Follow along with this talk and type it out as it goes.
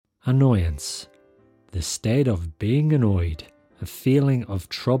Annoyance. The state of being annoyed, a feeling of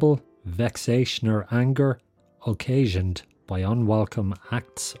trouble, vexation or anger occasioned by unwelcome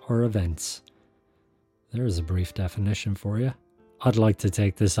acts or events. There's a brief definition for you. I'd like to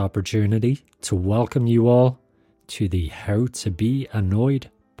take this opportunity to welcome you all to the How to Be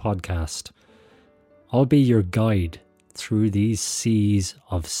Annoyed podcast. I'll be your guide through these seas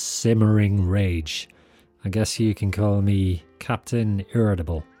of simmering rage. I guess you can call me Captain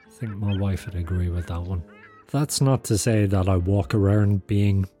Irritable. I think my wife would agree with that one. That's not to say that I walk around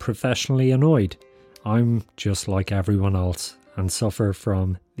being professionally annoyed. I'm just like everyone else and suffer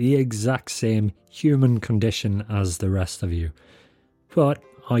from the exact same human condition as the rest of you. But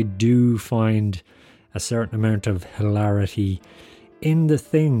I do find a certain amount of hilarity in the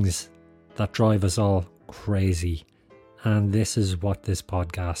things that drive us all crazy. And this is what this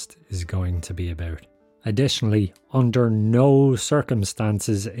podcast is going to be about. Additionally, under no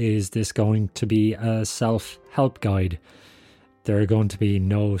circumstances is this going to be a self-help guide. There are going to be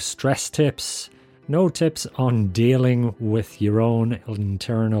no stress tips, no tips on dealing with your own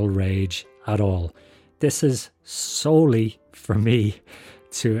internal rage at all. This is solely for me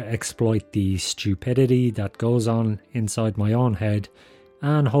to exploit the stupidity that goes on inside my own head,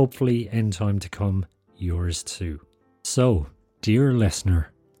 and hopefully in time to come, yours too. So, dear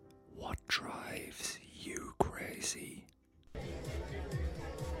listener, what drives you crazy?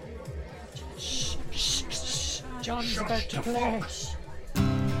 John's about to play.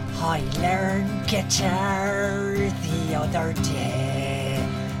 I learned guitar the other day.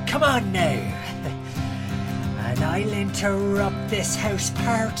 Come on now. And I'll interrupt this house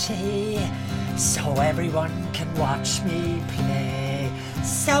party so everyone can watch me play.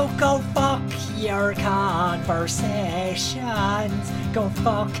 So go fuck your conversations. Go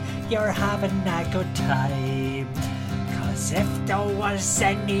fuck you're having a good time. 'Cause if there was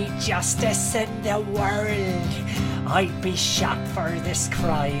any justice in the world, I'd be shot for this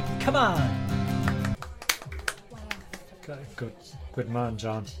crime. Come on. Okay, good man,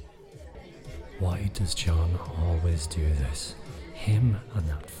 John. Why does John always do this? Him and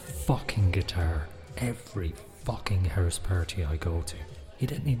that fucking guitar. Every fucking house party I go to. He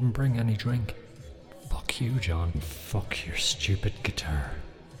didn't even bring any drink. Fuck you, John. Fuck your stupid guitar.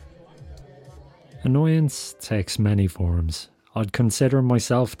 Annoyance takes many forms. I'd consider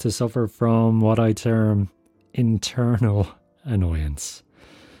myself to suffer from what I term internal annoyance.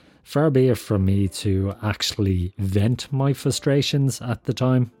 Far be it from me to actually vent my frustrations at the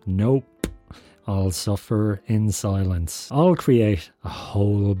time. Nope. I'll suffer in silence. I'll create a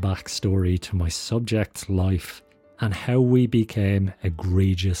whole backstory to my subject's life and how we became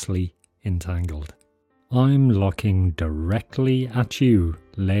egregiously entangled. I'm looking directly at you,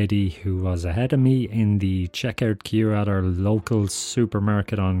 lady who was ahead of me in the checkout queue at our local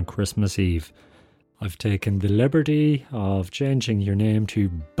supermarket on Christmas Eve. I've taken the liberty of changing your name to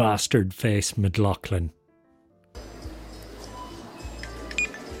Bastard Face McLaughlin.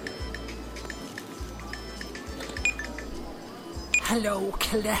 Hello,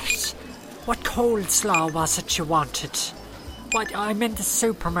 Colette. What coleslaw was it you wanted? What, I'm in the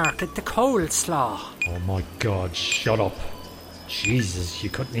supermarket, the coleslaw. Oh my god, shut up. Jesus, you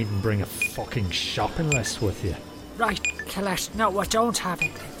couldn't even bring a fucking shopping list with you. Right, Colette, no, I don't have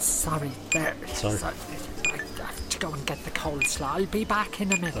it. Sorry, there. Sorry. I have to go and get the coleslaw. I'll be back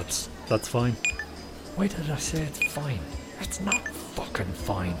in a minute. That's fine. Why did I say it's fine? It's not Fucking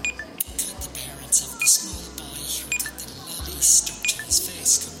fine. The parents of the small boy who got the lolly stuck to his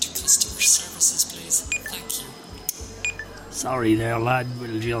face come to customer services, please. Thank you. Sorry there, lad.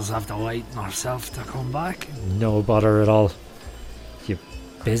 We'll just have to wait ourselves to come back. No bother at all. You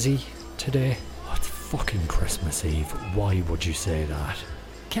busy today? It's fucking Christmas Eve. Why would you say that?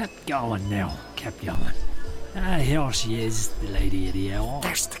 Kept going now. Kept going. Here she is, the lady of the hour.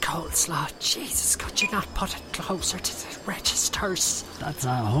 There's the coleslaw. Jesus, could you not put it closer to the registers? That's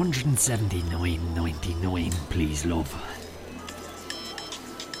 $179.99, please, love.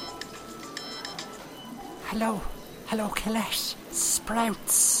 Hello, Colette.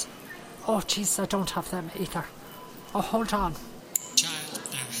 Sprouts. Oh, jeez, I don't have them either. Oh, hold on. Child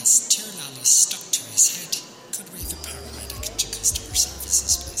now has 2 lollies stuck to his head. Could we have a paramedic to customer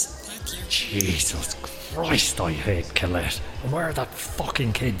services, please? Thank you. Jesus Christ, I hate Colette. And where are that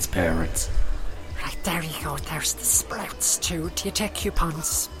fucking kid's parents? Right, there you go. There's the sprouts too. Do you take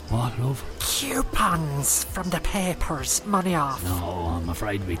coupons? What, love? Coupons from the papers. Money off. No, I'm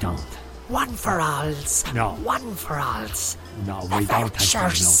afraid we don't. One for alls. No. One for alls. No, The we don't take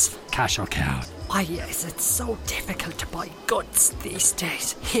that, vouchers. love. Cash or card? Why is it so difficult to buy goods these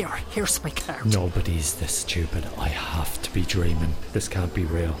days? Here's my card. Nobody's this stupid. I have to be dreaming. This can't be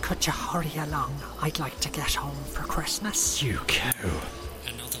real. Could you hurry along? I'd like to get home for Christmas. You cow.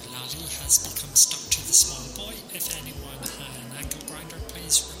 Another lolly has become stuck to the small boy. If anyone had an ankle grinder,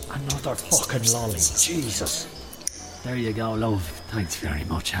 please report. Another fucking lolly. Jesus. There you go, love. Thanks very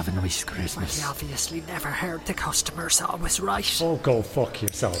much. Have a nice Well, Christmas. you obviously never heard the customers always right. Oh, go fuck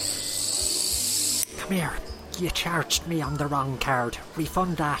yourself. Come here. You charged me on the wrong card.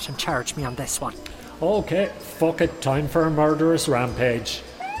 Refund that and charge me on this one. Okay, fuck it. Time for a murderous rampage.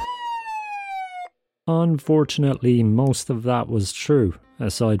 Unfortunately, most of that was true,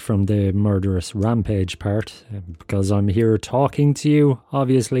 aside from the murderous rampage part. Because I'm here talking to you,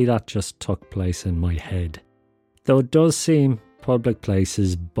 obviously that just took place in my head. Though it does seem public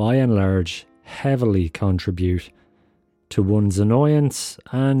places, by and large, heavily contribute to one's annoyance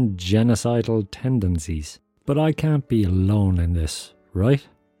and genocidal tendencies. But I can't be alone in this, right?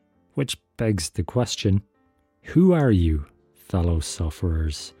 Which begs the question, who are you, fellow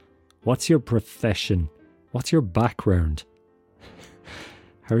sufferers? What's your profession? What's your background?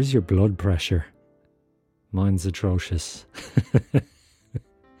 How's your blood pressure? Mine's atrocious.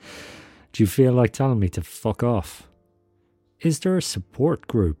 Do you feel like telling me to fuck off? Is there a support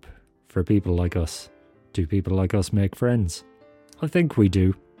group for people like us? Do people like us make friends? I think we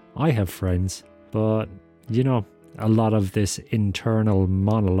do. I have friends. But, you know, a lot of this internal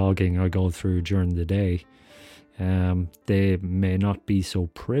monologuing I go through during the day, they may not be so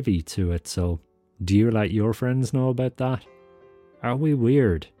privy to it. So, do you let your friends know about that? Are we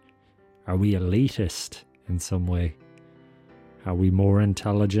weird? Are we elitist in some way? Are we more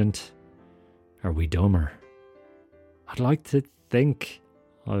intelligent? Are we dumber? I'd like to think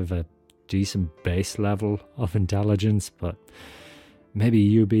I've a decent base level of intelligence, but maybe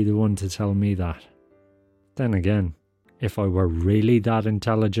you be the one to tell me that. Then again, if I were really that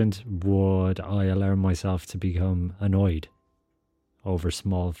intelligent, would I allow myself to become annoyed over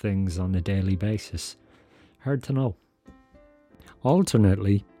small things on a daily basis? Hard to know.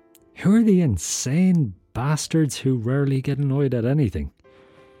 Alternately, who are the insane bastards who rarely get annoyed at anything?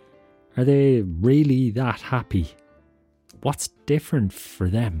 Are they really that happy? What's different for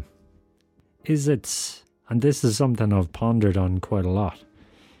them? Is it, and this is something I've pondered on quite a lot,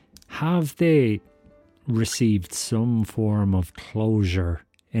 have they received some form of closure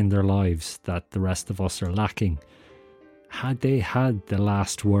in their lives that the rest of us are lacking? Had they had the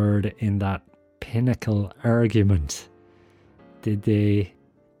last word in that pinnacle argument? Did they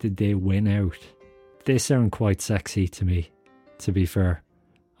win out? They sound quite sexy to me, to be fair.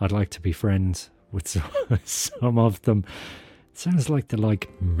 I'd like to be friends with some of them. It sounds like they like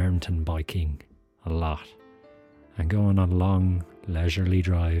mountain biking a lot and going on long, leisurely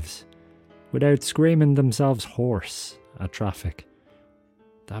drives without screaming themselves hoarse at traffic.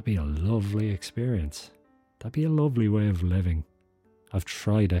 That'd be a lovely experience. That'd be a lovely way of living. I've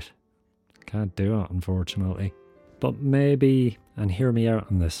tried it. Can't do it, unfortunately. But maybe, and hear me out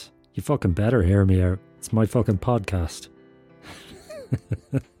on this. You fucking better hear me out. It's my fucking podcast.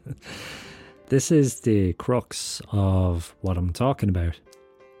 This is the crux of what I'm talking about.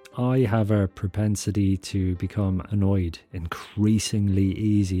 I have a propensity to become annoyed increasingly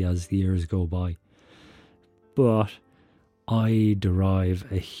easy as the years go by. But I derive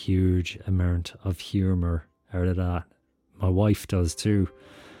a huge amount of humour out of that. My wife does too.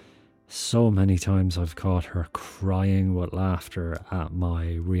 So many times I've caught her crying with laughter at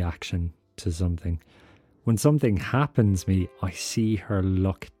my reaction to something. When something happens to me, I see her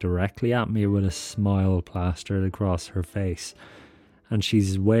look directly at me with a smile plastered across her face. And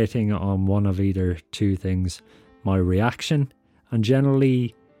she's waiting on one of either two things. My reaction, and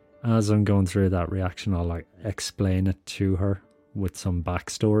generally as I'm going through that reaction, I'll explain it to her with some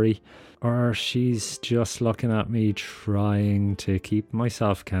backstory. Or she's just looking at me trying to keep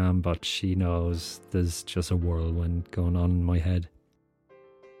myself calm, but she knows there's just a whirlwind going on in my head.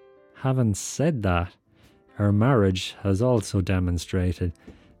 Having said that, our marriage has also demonstrated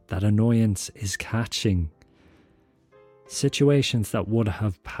that annoyance is catching. Situations that would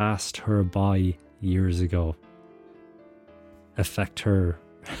have passed her by years ago affect her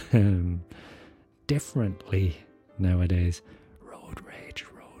differently nowadays. Road rage,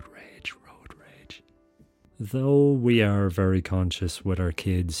 road rage, road rage. Though we are very conscious with our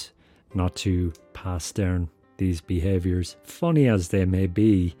kids not to pass down these behaviours, funny as they may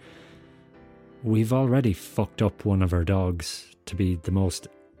be, we've already fucked up one of our dogs to be the most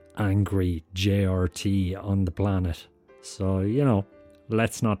angry JRT on the planet. So,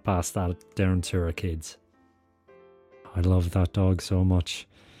 let's not pass that down to our kids. I love that dog so much.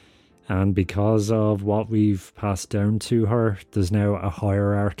 And because of what we've passed down to her, there's now a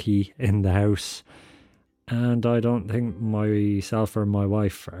hierarchy in the house. And I don't think myself or my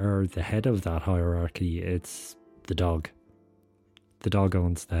wife are the head of that hierarchy. It's the dog. The dog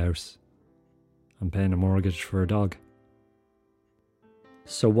owns the house. I'm paying a mortgage for a dog.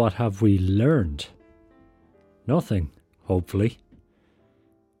 So what have we learned? Nothing, hopefully.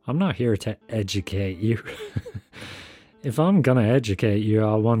 I'm not here to educate you. If I'm gonna educate you,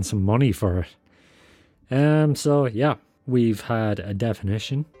 I want some money for it. So yeah, we've had a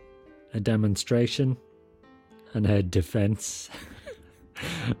definition, a demonstration, and a defense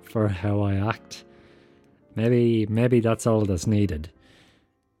for how I act. Maybe that's all that's needed.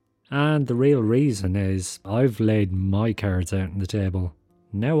 And the real reason is I've laid my cards out on the table.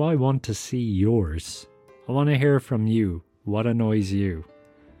 Now I want to see yours. I want to hear from you. What annoys you?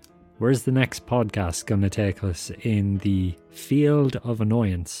 Where's the next podcast going to take us in the field of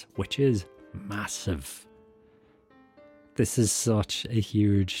annoyance, which is massive? This is such a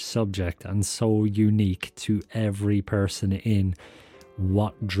huge subject and so unique to every person in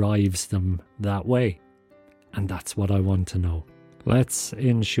what drives them that way. And that's what I want to know. Let's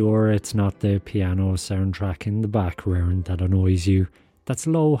ensure it's not the piano soundtrack in the background that annoys you. That's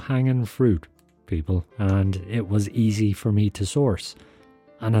low-hanging fruit, people, and it was easy for me to source.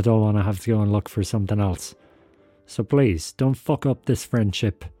 And I don't want to have to go and look for something else. So please, don't fuck up this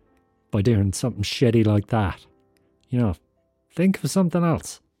friendship by doing something shitty like that. You know, think of something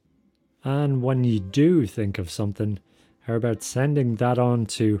else. And when you do think of something, how about sending that on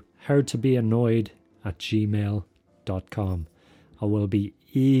to howtobeannoyed@gmail.com. I will be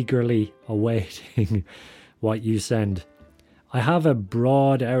eagerly awaiting what you send. I have a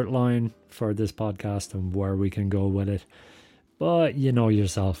broad outline for this podcast and where we can go with it. But you know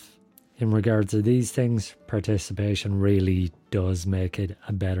yourself, in regards to these things, participation really does make it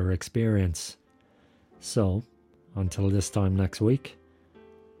a better experience. So, until this time next week,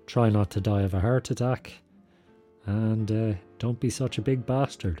 try not to die of a heart attack, and don't be such a big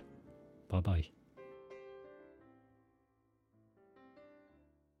bastard. Bye-bye.